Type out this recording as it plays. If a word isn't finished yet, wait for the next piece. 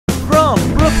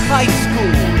High School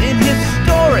in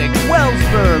historic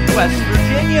Wellsburg, West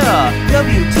Virginia.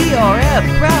 WTRF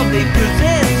proudly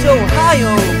presents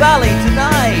Ohio Valley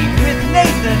Tonite with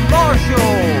Nathan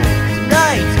Marshall.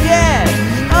 Tonight's guest,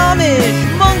 Amish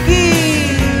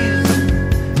Monkeys.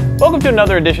 Welcome to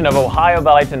another edition of Ohio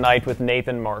Valley Tonite with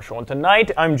Nathan Marshall. And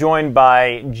tonight I'm joined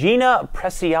by Gina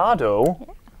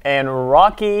Preciado and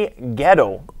Rocky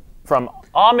Ghetto from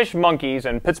Amish Monkeys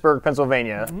in Pittsburgh,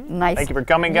 Pennsylvania. Nice. Thank you for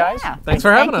coming, guys. Yeah. Thanks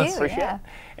for having us. Appreciate it.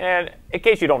 And in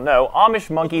case you don't know, Amish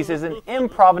Monkeys is an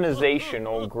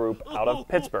improvisational group out of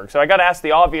Pittsburgh. So I got to ask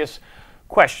the obvious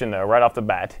question, though, right off the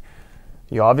bat.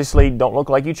 You obviously don't look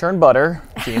like you churn butter.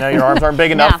 Gina, your arms aren't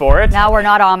big enough for it. No, we're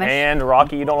not Amish. And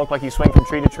Rocky, you don't look like you swing from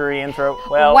tree to tree and throw,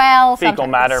 well fecal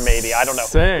sometimes. matter maybe, I don't know.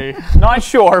 Say. Not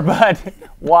sure, but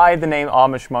why the name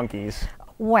Amish Monkeys?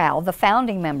 Well, the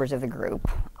founding members of the group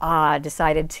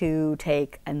decided to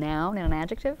take a noun and an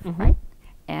adjective, right?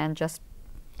 And just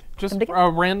a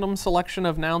random selection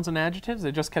of nouns and adjectives.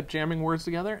 They just kept jamming words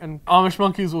together, and Amish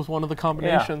Monkeys was one of the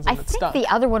combinations, I and it think stuck. the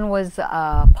other one was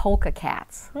polka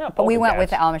cats. Yeah, but we polka went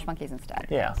with cats. the Amish Monkeys instead.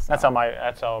 Yeah, So. that's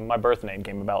how my birth name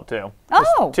came about too. Oh.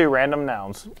 Just two random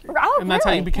nouns. Oh, And that's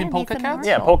how really? you became Yeah, Polka Nathan Cats? Marshall.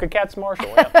 Yeah, Polka Cats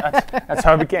Marshall. Yeah, that's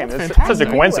how it became. It's such a fantastic.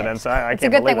 coincidence. I It's a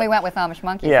can't good believe thing we it. went with Amish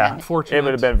Monkeys. Yeah, then. Fortunate. it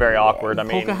would have been very awkward. I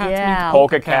mean, Polka hats Yeah. mean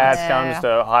Polka Cats Yeah. comes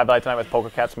to Ohio Valley Tonight with Polka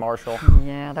Cats Marshall.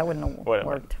 Yeah, that wouldn't have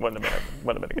worked. Wouldn't have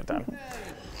been a good time.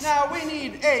 Now we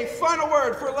need a final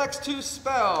word for Lex to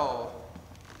spell.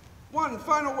 One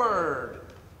final word.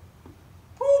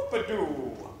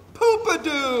 Poopadoo.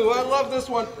 Poopadoo. I love this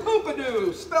one.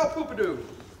 Poopadoo. Spell poopadoo.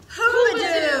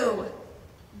 Poopadoo.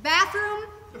 Bathroom.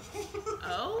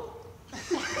 Oh.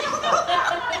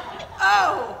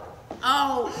 Oh.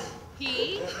 Oh.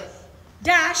 P.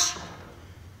 Dash.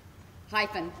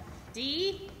 Hyphen.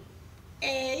 D.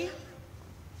 A.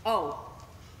 O.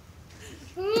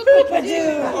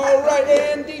 Poopadoo. All right,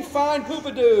 and define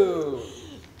poopadoo.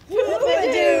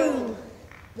 Poopadoo.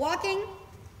 Walking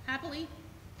happily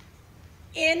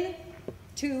in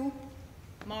to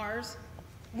Mars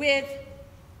with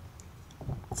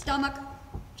stomach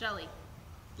jelly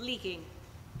leaking.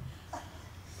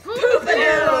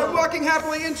 I'm walking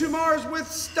happily into Mars with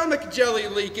stomach jelly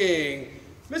leaking.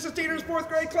 Mrs. Teeter's 4th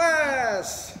grade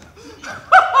class.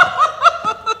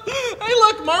 Hey,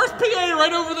 look, Mars PA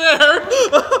right over there.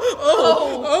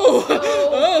 Oh.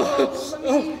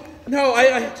 No,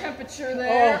 Temperature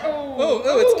there.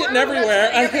 it's getting everywhere.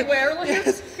 Everywhere.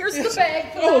 Here's the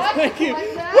bag for Oh, that. thank you.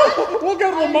 Like that. We'll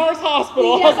go to the Mars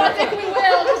hospital. Yes, I think we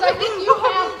will, because I think you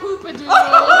have poopadoo.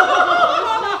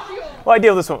 Well, I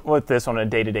deal with this on a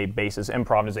day-to-day basis,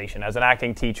 improvisation. As an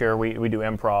acting teacher, we do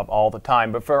improv all the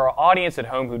time. But for our audience at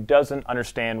home who doesn't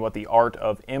understand what the art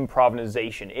of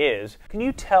improvisation is, can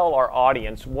you tell our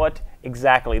audience what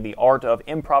exactly the art of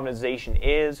improvisation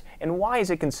is, and why is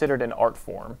it considered an art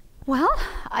form? Well,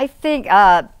 I think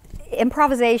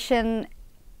improvisation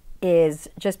is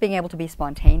just being able to be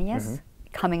spontaneous,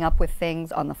 coming up with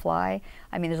things on the fly.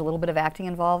 I mean, there's a little bit of acting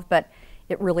involved, but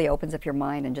it really opens up your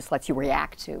mind and just lets you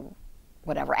react to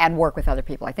whatever and work with other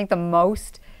people. I think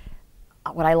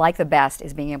what I like the best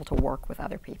is being able to work with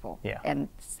other people and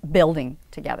building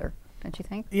together. Don't you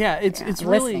think? Yeah, it's Listening.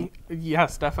 really,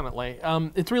 yes, definitely.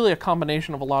 It's really a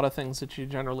combination of a lot of things that you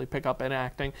generally pick up in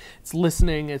acting. It's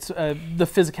listening, it's the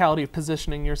physicality of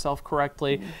positioning yourself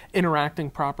correctly, interacting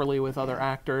properly with other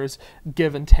actors,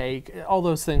 give and take. All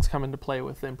those things come into play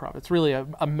with improv. It's really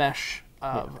a mesh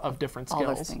of different skills.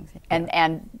 All those things.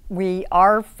 And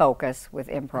our focus with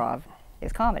improv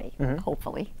is comedy,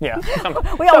 hopefully. Yeah.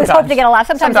 We always hope to get a laugh.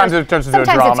 Sometimes it turns into a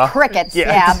drama. Sometimes it's crickets,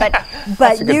 Yeah.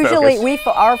 but a good usually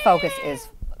focus. our focus is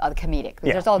comedic.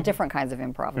 Yeah. There's all different kinds of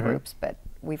improv groups, but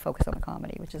we focus on the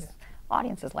comedy, which is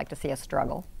audiences like to see us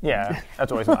struggle. Yeah,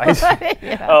 that's always nice.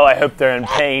 Oh, I hope they're in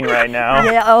pain right now.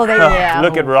 Yeah,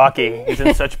 Look at Rocky. He's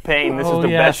in such pain. This is the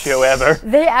best show ever.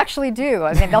 They actually do.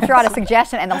 I mean, they'll throw out a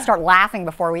suggestion and they'll start laughing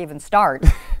before we even start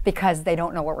because they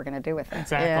don't know what we're going to do with it.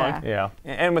 Exactly. Yeah.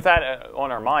 And with that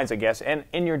on our minds, I guess, and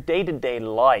in your day-to-day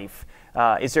life,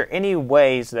 is there any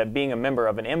ways that being a member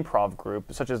of an improv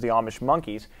group, such as the Amish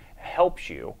Monkeys, helps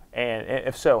you? And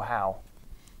if so, how?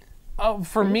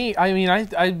 For me, I mean,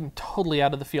 I'm totally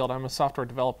out of the field. I'm a software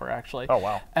developer, actually. Oh,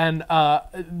 wow. And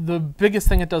the biggest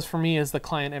thing it does for me is the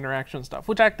client interaction stuff,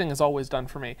 which acting has always done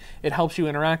for me. It helps you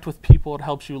interact with people. It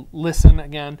helps you listen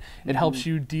again. It helps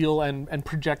you deal and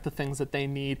project the things that they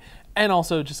need. And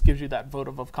also just gives you that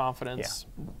votive of confidence.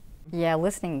 Yeah,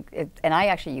 listening, and I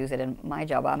actually use it in my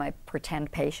job. I'm a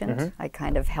pretend patient. I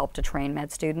kind of help to train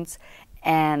med students.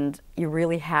 And you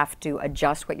really have to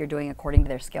adjust what you're doing according to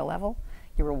their skill level.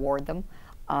 You reward them.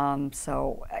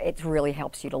 So it really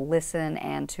helps you to listen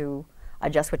and to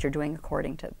adjust what you're doing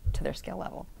according to their skill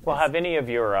level. Well, have any of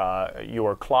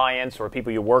your clients or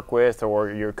people you work with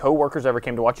or your coworkers ever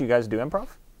came to watch you guys do improv?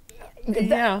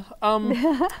 Yeah.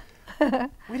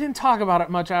 We didn't talk about it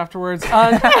much afterwards.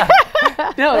 So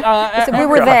we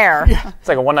were there. Yeah. It's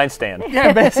like a one-night stand.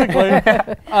 Yeah, basically,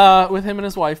 with him and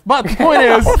his wife. But the point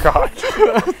is, Oh God.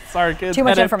 sorry, kids. Too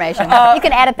much edit. information. You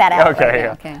can edit that out. Okay, right?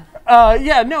 yeah. Okay.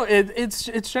 Yeah, no,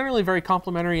 it's generally very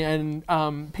complimentary, and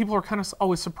people are kind of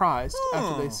always surprised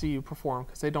after they see you perform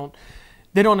because they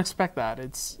don't expect that.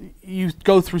 It's you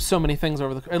go through so many things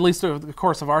at least over the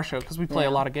course of our show, because we play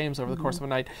a lot of games over the course of a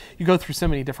night. You go through so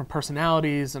many different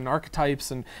personalities and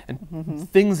archetypes and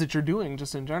things that you're doing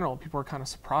just in general. People are kind of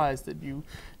surprised that you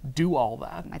do all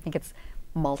that. I think it's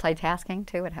multitasking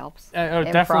too. It helps.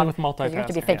 Definitely with multitasking. You have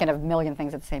to be thinking of a million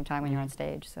things at the same time when you're on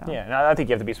stage. So. Yeah, and I think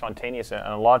you have to be spontaneous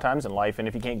a lot of times in life, and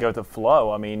if you can't go with the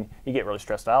flow, I mean, you get really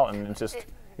stressed out, and it's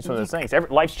one of those things.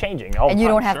 Life's changing all the time. And you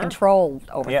don't have Sure. control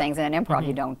over Yeah. things. And in improv,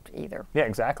 you don't either. Yeah,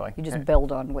 exactly. You just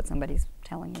build on what somebody's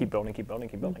telling you. Keep building, keep building,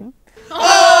 keep building.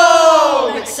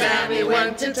 Oh, McSammy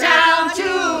went to town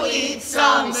to eat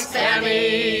some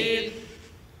spammy.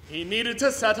 He needed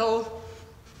to settle.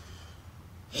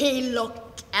 He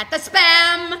looked at the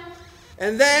spam.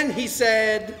 And then he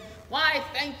said, Why,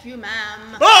 thank you,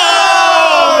 ma'am.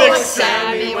 "Oh,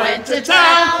 McSammy went to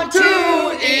town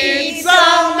to eat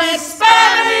some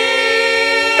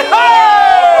spammy.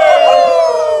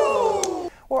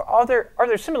 Or are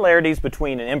there similarities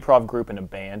between an improv group and a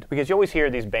band? Because you always hear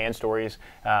these band stories,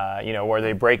 where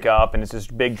they break up and it's this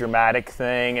big dramatic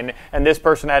thing, and this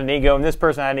person had an ego, and this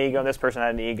person had an ego, and this person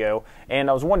had an ego. And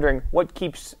I was wondering, what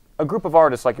keeps a group of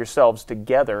artists like yourselves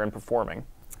together and performing?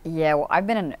 Yeah, well,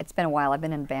 it's been a while. I've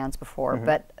been in bands before,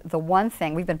 but the one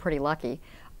thing, we've been pretty lucky,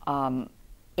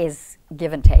 is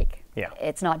give and take. Yeah.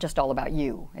 It's not just all about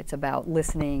you. It's about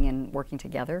listening and working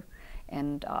together.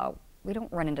 And we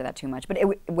don't run into that too much. But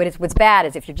what's bad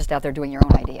is if you're just out there doing your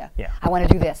own idea. Yeah. I want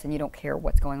to do this, and you don't care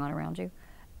what's going on around you.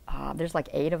 There's like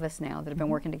 8 of us now that have been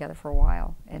working together for a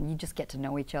while, and you just get to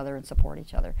know each other and support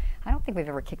each other. I don't think we've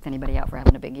ever kicked anybody out for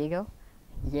having a big ego.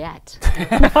 Yet.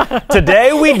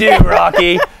 Today we do,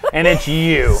 Rocky, and it's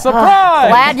you. Surprise!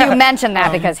 Glad you mentioned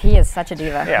that because he is such a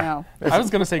diva. Yeah. No. I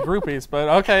was going to say groupies, but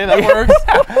okay, that works.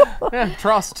 Yeah,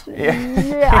 trust.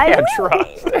 Yeah,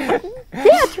 Trust.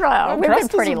 Yeah, trust. We've been trust is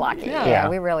pretty a- lucky. yeah. Yeah,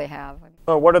 we really have.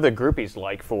 What are the groupies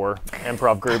like for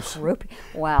improv groups?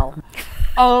 Well,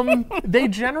 They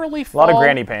generally A fall... lot of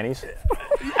granny panties.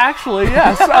 Actually,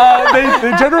 yes.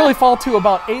 They generally fall to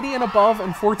about 80 and above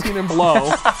and 14 and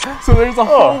below. So there's a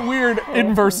whole weird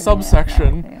inverse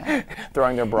subsection.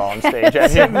 Throwing their bra on stage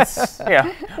at you.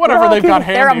 Yeah. Whatever they've got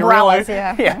they're handy, umbrellas, really.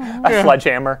 yeah. Yeah. A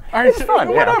sledgehammer. All right, It's fun.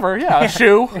 Yeah. whatever, yeah. A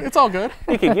shoe. It's all good.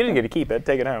 You didn't get to keep it.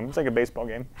 Take it home. It's like a baseball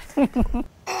game.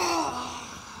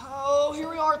 Oh, here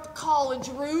we are at the college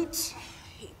route.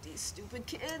 I hate these stupid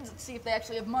kids. Let's see if they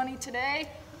actually have money today.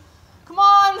 Come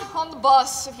on the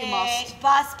bus if you must.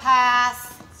 Bus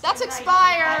pass. That's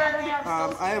expired.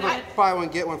 I have a buy one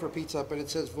get one for pizza, but it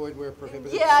says void where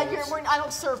prohibited. Yeah, so I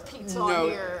don't serve pizza on no,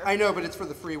 here. I know, but it's for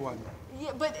the free one.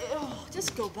 Yeah, but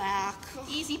just go back.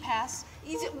 Easy pass.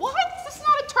 Easy. What? This is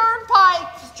not a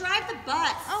turnpike. Just drive the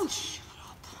bus. Oh, shut up.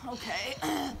 Okay.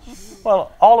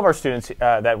 Well, all of our students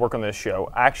that work on this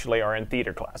show actually are in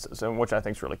theater classes, and which I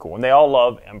think is really cool. And they all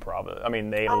love improv. I mean,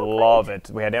 they love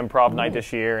it. We had improv night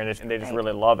this year, and they just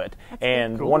really love it.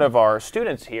 And one of our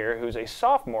students here, who's a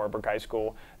sophomore at Brooke High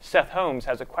School, Seth Holmes,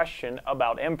 has a question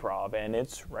about improv, and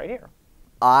it's right here.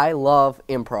 I love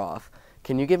improv.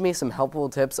 Can you give me some helpful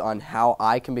tips on how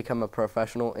I can become a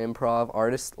professional improv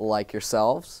artist like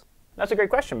yourselves? That's a great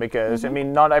question because, I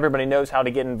mean, not everybody knows how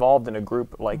to get involved in a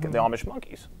group like the Amish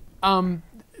Monkeys.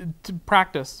 To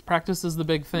practice. Practice is the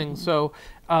big thing. So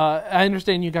I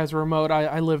understand you guys are remote.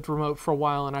 I lived remote for a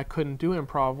while and I couldn't do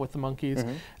improv with the Monkeys.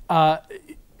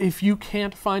 If you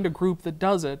can't find a group that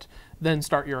does it, then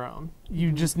start your own.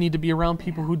 You just need to be around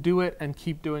people who do it and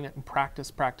keep doing it and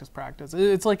practice, practice, practice.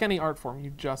 It's like any art form.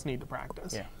 You just need to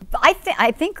practice. Yeah.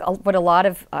 I think what a lot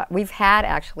of we've had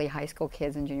actually high school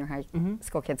kids and junior high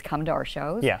school kids come to our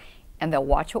shows. Yeah. And they'll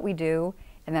watch what we do,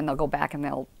 and then they'll go back and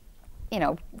they'll,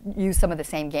 use some of the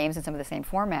same games and some of the same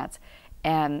formats,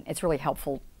 and it's really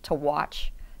helpful to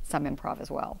watch some improv as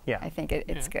well. Yeah. I think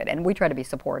it's good, and we try to be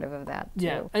supportive of that too.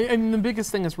 Yeah, and the biggest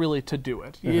thing is really to do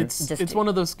it. It's one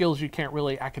of those skills you can't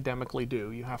really academically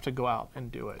do. You have to go out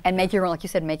and do it. And make your own, like you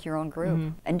said, make your own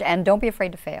group, and don't be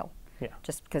afraid to fail. Yeah.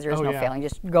 Just because there's no failing,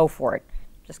 just go for it.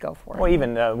 just go for it. Well,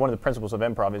 even one of the principles of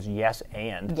improv is yes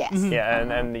and. Yes. Yeah,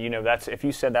 and you know, that's, if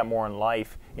you said that more in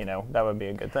life, you know, that would be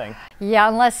a good thing. Yeah,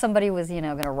 unless somebody was, you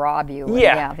know, going to rob you.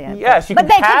 Yeah. Yes, you but can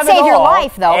they have could it save your all,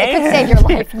 life, though. They could save your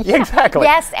life. Yeah, exactly.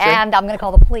 Yes, and I'm going to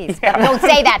call the police. But don't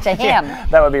say that to him. Yeah,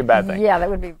 that would be a bad thing. Yeah, that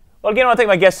would be. Well, again, I want to thank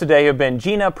my guests today, who have been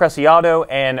Gina Preciado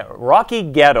and Rocky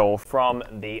Gettle from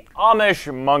the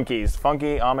Amish Monkeys.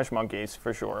 Funky Amish Monkeys,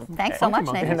 for sure. Thanks so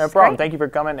much, Nathan. No problem. Thank you for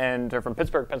coming, and they're from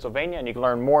Pittsburgh, Pennsylvania, and you can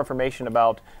learn more information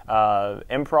about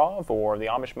improv or the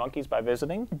Amish Monkeys by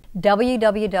visiting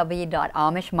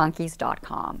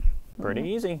www.amishmonkeys.com. Pretty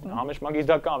easy.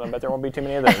 AmishMonkeys.com. I bet there won't be too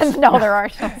many of those. No, there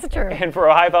aren't. That's true. And for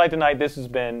Ohio Valley Tonight, this has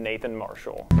been Nathan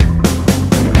Marshall.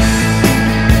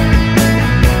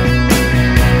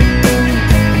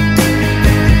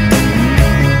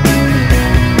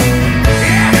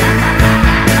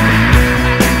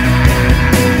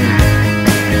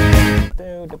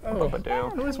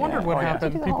 I always wondered what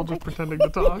happened. People just pretending to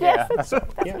talk. Yeah,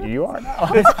 you are now.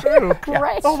 It's true.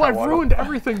 Great. Oh, I've ruined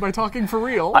everything by talking for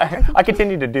real. I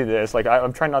continue to do this. Like,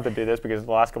 I'm trying not to do this because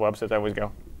the last couple episodes I always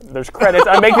go, there's credits.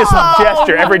 I make this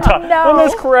gesture every time. No. When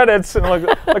there's credits, and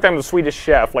like I'm the Swedish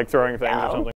chef, like throwing things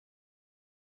or something.